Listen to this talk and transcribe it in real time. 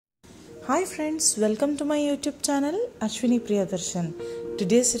Hi friends, welcome to my YouTube channel Ashwini Priyadarshan.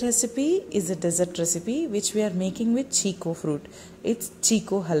 Today's recipe is a dessert recipe which we are making with Chikoo fruit. It's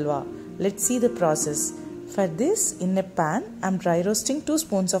Chikoo Halwa. Let's see the process. For this, in a pan, I'm dry roasting 2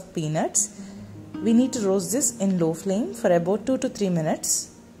 spoons of peanuts. We need to roast this in low flame for about 2 to 3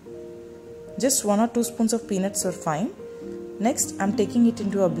 minutes. Just 1 or 2 spoons of peanuts are fine. Next, I'm taking it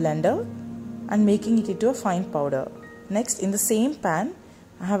into a blender and making it into a fine powder. Next, in the same pan,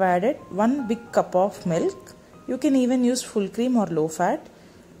 I have added 1 big cup of milk. You can even use full cream or low fat.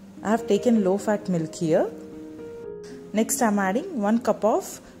 I have taken low fat milk here. Next, I am adding 1 cup of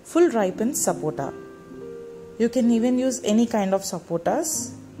full ripened sapota. You can even use any kind of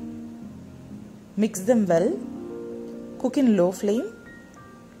sapotas. Mix them well. Cook in low flame.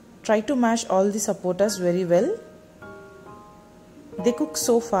 Try to mash all the sapotas very well. They cook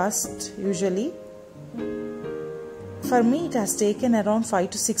so fast usually. For me, it has taken around 5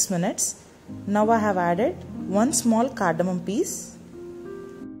 to 6 minutes. Now I have added 1 small cardamom piece.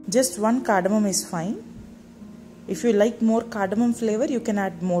 Just 1 cardamom is fine. If you like more cardamom flavor, you can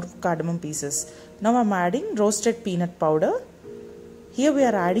add more cardamom pieces. Now I am adding roasted peanut powder. Here we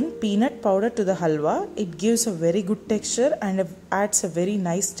are adding peanut powder to the halwa. It gives a very good texture and adds a very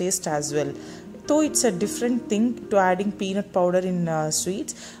nice taste as well. Though it's a different thing to adding peanut powder in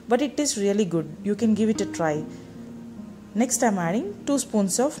sweets, but it is really good. You can give it a try. Next, I am adding 2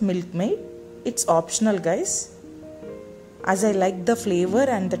 spoons of milk maid. It's optional, guys. As I like the flavor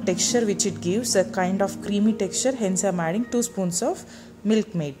and the texture which it gives, a kind of creamy texture, hence I am adding 2 spoons of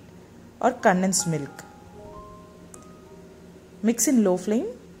milk maid or condensed milk. Mix in low flame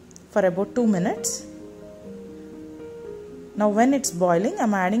for about 2 minutes. Now when it's boiling, I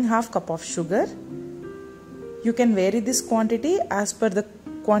am adding half cup of sugar. You can vary this quantity as per the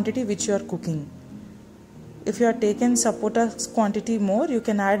quantity which you are cooking. If you are taking sapota's quantity more, you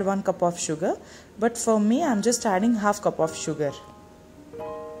can add 1 cup of sugar. But for me, I am just adding half cup of sugar.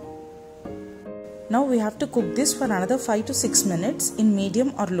 Now we have to cook this for another 5 to 6 minutes in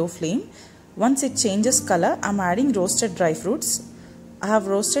medium or low flame. Once it changes color, I am adding roasted dry fruits. I have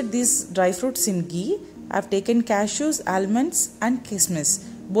roasted these dry fruits in ghee. I have taken cashews, almonds and kismis,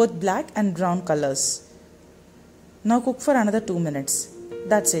 both black and brown colors. Now cook for another 2 minutes.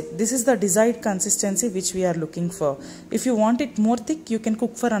 That's it. This is the desired consistency which we are looking for. If you want it more thick, you can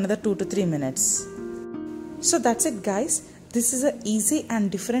cook for another 2 to 3 minutes. So that's it, guys. This is an easy and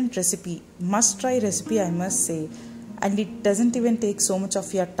different recipe. Must try recipe, I must say. And it doesn't even take so much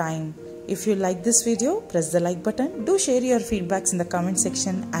of your time. If you like this video, press the like button. Do share your feedbacks in the comment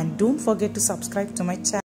section and don't forget to subscribe to my channel.